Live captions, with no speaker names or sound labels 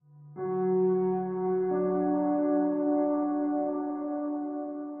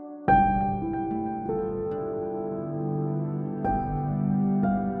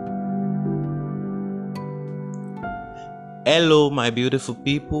Hello, my beautiful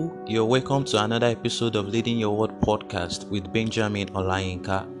people. You're welcome to another episode of Leading Your Word podcast with Benjamin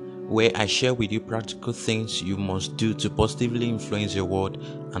Olayinka, where I share with you practical things you must do to positively influence your world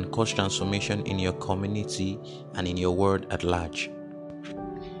and cause transformation in your community and in your world at large.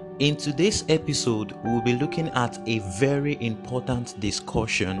 In today's episode, we'll be looking at a very important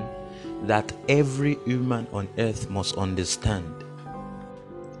discussion that every human on earth must understand.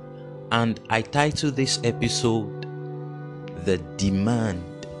 And I title this episode The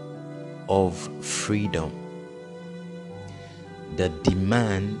Demand of Freedom. The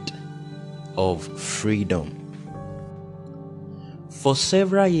demand of freedom. For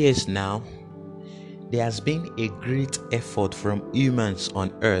several years now, there has been a great effort from humans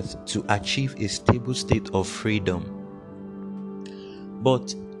on earth to achieve a stable state of freedom.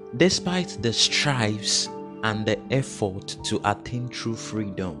 But despite the strives and the effort to attain true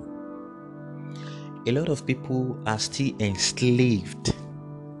freedom, a lot of people are still enslaved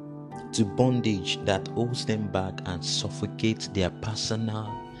to bondage that holds them back and suffocates their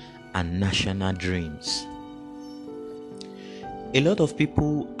personal and national dreams. A lot of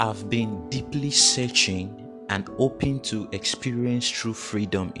people have been deeply searching and hoping to experience true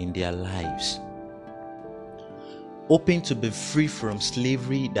freedom in their lives, hoping to be free from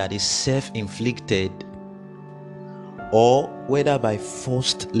slavery that is self-inflicted, or whether by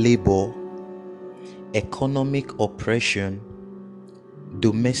forced labor, economic oppression,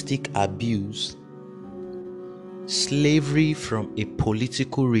 domestic abuse, slavery from a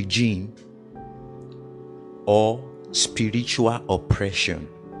political regime, or spiritual oppression.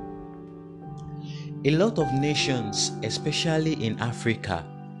 A lot of nations, especially in Africa,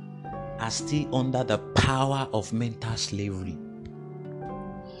 are still under the power of mental slavery.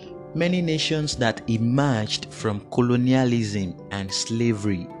 Many nations that emerged from colonialism and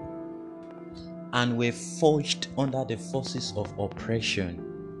slavery and were forged under the forces of oppression,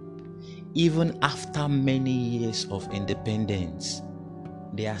 even after many years of independence,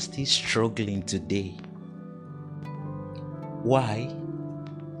 they are still struggling today. Why?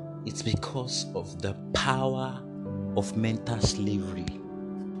 It's because of the power of mental slavery.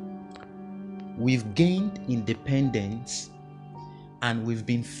 We've gained independence and we've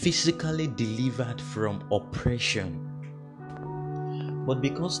been physically delivered from oppression. But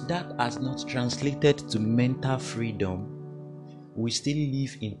because that has not translated to mental freedom, we still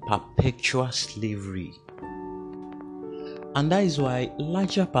live in perpetual slavery. And that is why a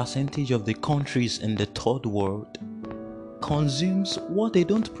larger percentage of the countries in the third world consumes what they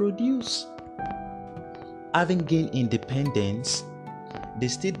don't produce. Having gained independence, they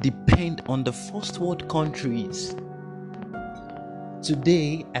still depend on the first world countries.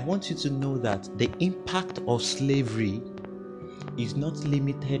 Today, I want you to know that the impact of slavery is not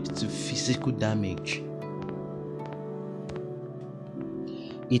limited to physical damage.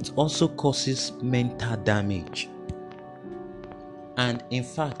 It also causes mental damage. And in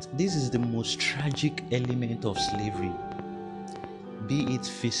fact, this is the most tragic element of slavery, be it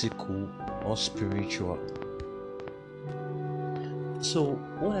physical or spiritual. So,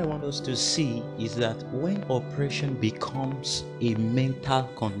 what I want us to see is that when oppression becomes a mental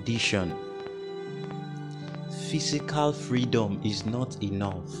condition, physical freedom is not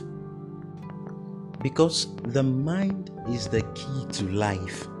enough, because the mind is the key to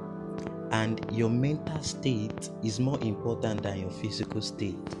life, and your mental state is more important than your physical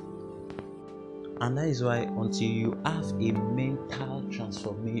state. And that is why until you have a mental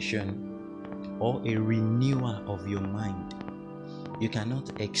transformation or a renewal of your mind, you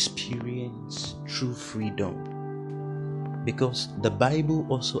cannot experience true freedom. Because the Bible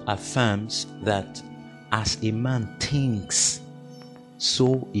also affirms that as a man thinks,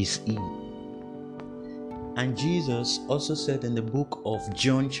 so is he. And Jesus also said in the book of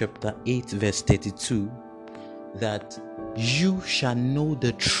John chapter 8 verse 32 that you shall know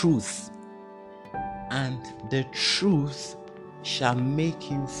the truth, and the truth shall make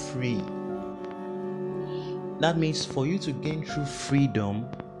you free. That means for you to gain true freedom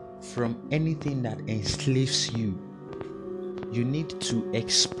from anything that enslaves you, you need to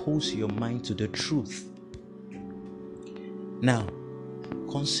expose your mind to the truth. Now,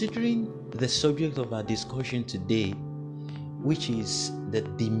 considering the subject of our discussion today, which is the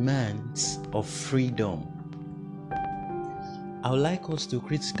demands of freedom, I would like us to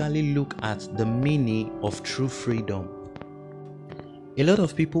critically look at the meaning of true freedom. A lot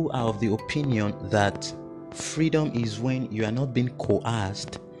of people are of the opinion that freedom is when you are not being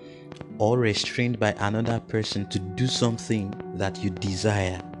coerced or restrained by another person to do something that you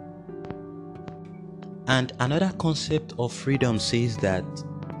desire. And another concept of freedom says that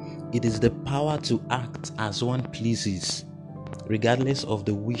it is the power to act as one pleases regardless of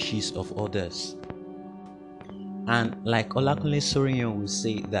the wishes of others. And like Olakunle Sorinyon will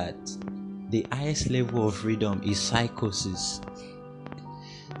say that the highest level of freedom is psychosis.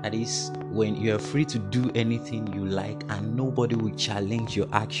 That is when you are free to do anything you like and nobody will challenge your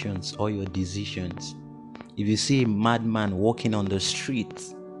actions or your decisions. If you see a madman walking on the street,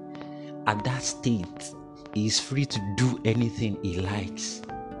 at that state, he is free to do anything he likes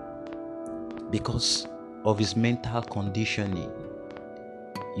because of his mental conditioning.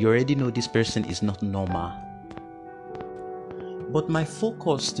 You already know this person is not normal. But my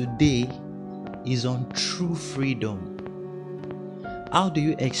focus today is on true freedom. How do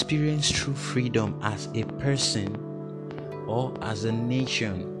you experience true freedom as a person or as a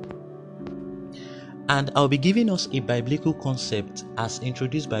nation? And I'll be giving us a biblical concept as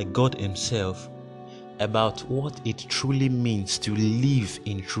introduced by God Himself about what it truly means to live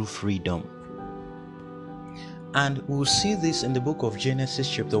in true freedom. And we'll see this in the book of Genesis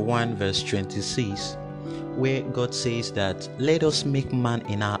chapter 1 verse 26, where God says that let us make man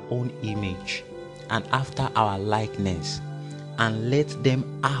in our own image and after our likeness, and let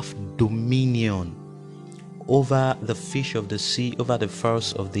them have dominion over the fish of the sea, over the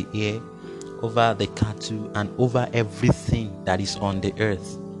fowls of the air, over the cattle, and over everything that is on the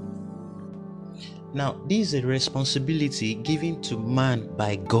earth. Now, this is a responsibility given to man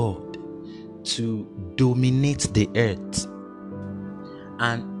by God to dominate the earth.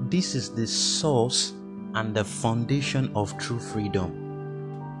 And this is the source and the foundation of true freedom.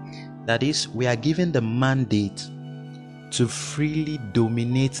 That is, we are given the mandate to freely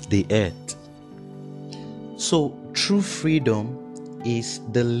dominate the earth. So, true freedom is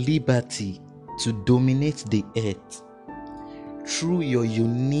the liberty to dominate the earth through your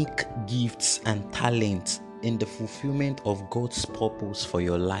unique gifts and talents in the fulfillment of God's purpose for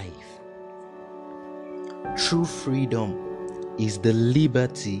your life. True freedom is the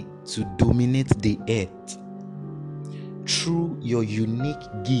liberty to dominate the earth through your unique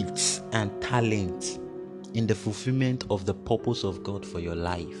gifts and talents in the fulfillment of the purpose of God for your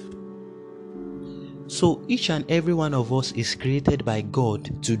life. So each and every one of us is created by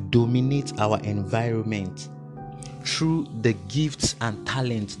God to dominate our environment through the gifts and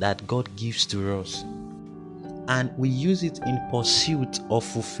talents that God gives to us. And we use it in pursuit of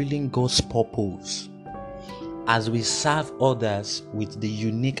fulfilling God's purpose as we serve others with the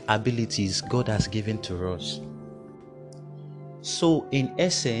unique abilities God has given to us. So in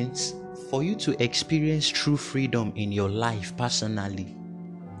essence, for you to experience true freedom in your life personally,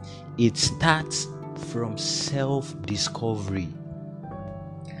 it starts from self-discovery.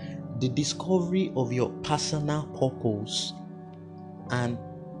 The discovery of your personal purpose and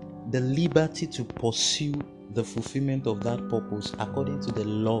the liberty to pursue the fulfillment of that purpose according to the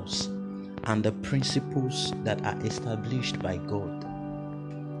laws and the principles that are established by God.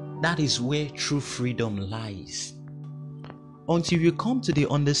 That is where true freedom lies. Until you come to the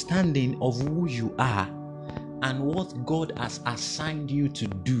understanding of who you are and what God has assigned you to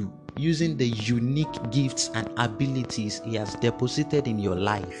do using the unique gifts and abilities He has deposited in your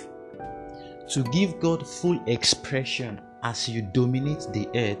life, to give God full expression as you dominate the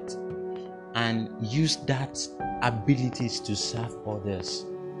earth and use that abilities to serve others,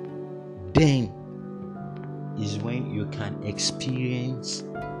 then is when you can experience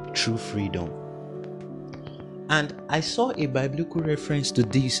true freedom. And I saw a biblical reference to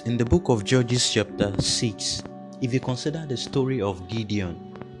this in the book of Judges chapter 6. If you consider the story of Gideon,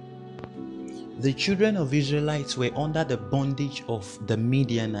 the children of Israelites were under the bondage of the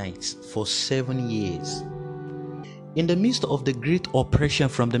Midianites for 7 years. In the midst of the great oppression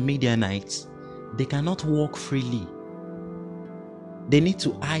from the Midianites, they cannot walk freely. They need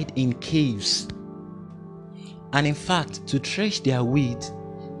to hide in caves. And in fact, to thresh their wheat,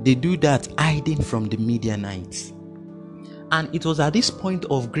 they do that hiding from the Midianites. And it was at this point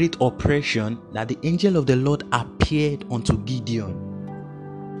of great oppression that the angel of the Lord appeared unto Gideon.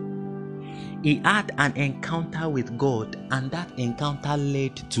 He had an encounter with God, and that encounter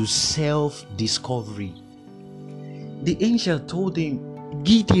led to self-discovery. The angel told him,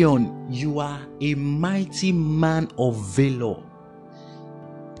 Gideon, you are a mighty man of valor.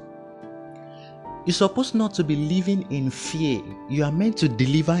 You're supposed not to be living in fear. You are meant to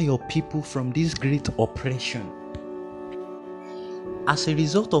deliver your people from this great oppression. As a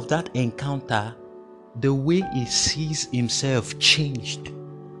result of that encounter, the way he sees himself changed.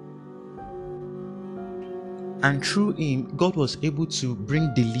 And through him, God was able to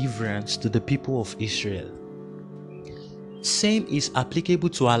bring deliverance to the people of Israel. Same is applicable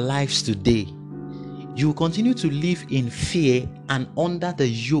to our lives today. You will continue to live in fear and under the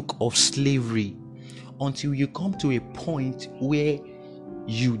yoke of slavery until you come to a point where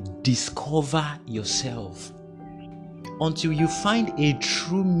you discover yourself, until you find a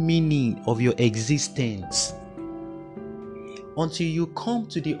true meaning of your existence, until you come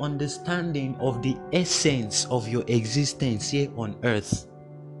to the understanding of the essence of your existence here on earth,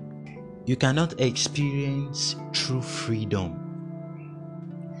 you cannot experience true freedom.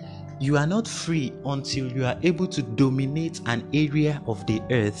 You are not free until you are able to dominate an area of the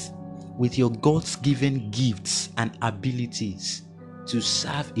earth with your God's given gifts and abilities to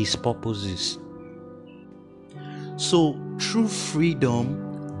serve His purposes. So, true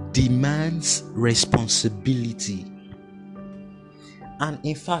freedom demands responsibility. And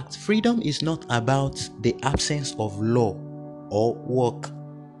in fact, freedom is not about the absence of law or work.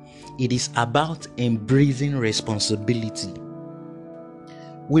 It is about embracing responsibility.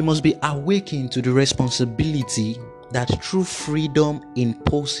 We must be awakened to the responsibility that true freedom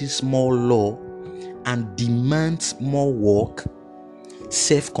imposes more law and demands more work,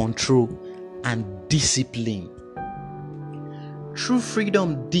 self-control, and discipline. True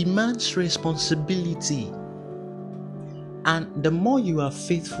freedom demands responsibility. And the more you are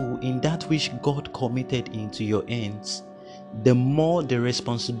faithful in that which God committed into your hands, the more the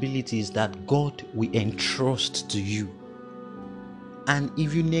responsibilities that God will entrust to you. And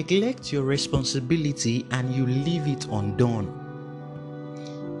if you neglect your responsibility and you leave it undone,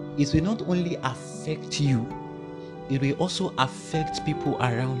 it will not only affect you, it will also affect people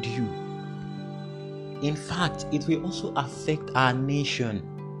around you. In fact, it will also affect our nation.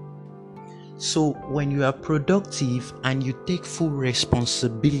 So when you are productive and you take full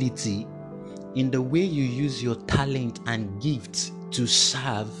responsibility in the way you use your talent and gifts to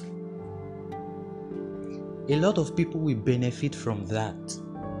serve, a lot of people will benefit from that.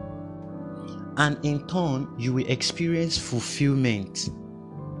 And in turn, you will experience fulfillment,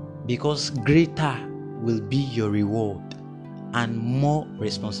 because greater will be your reward and more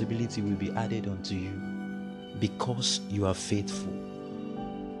responsibility will be added unto you because you are faithful.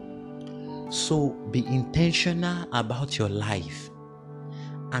 So be intentional about your life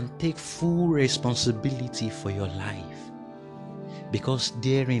and take full responsibility for your life, because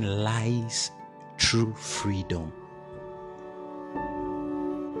therein lies true freedom.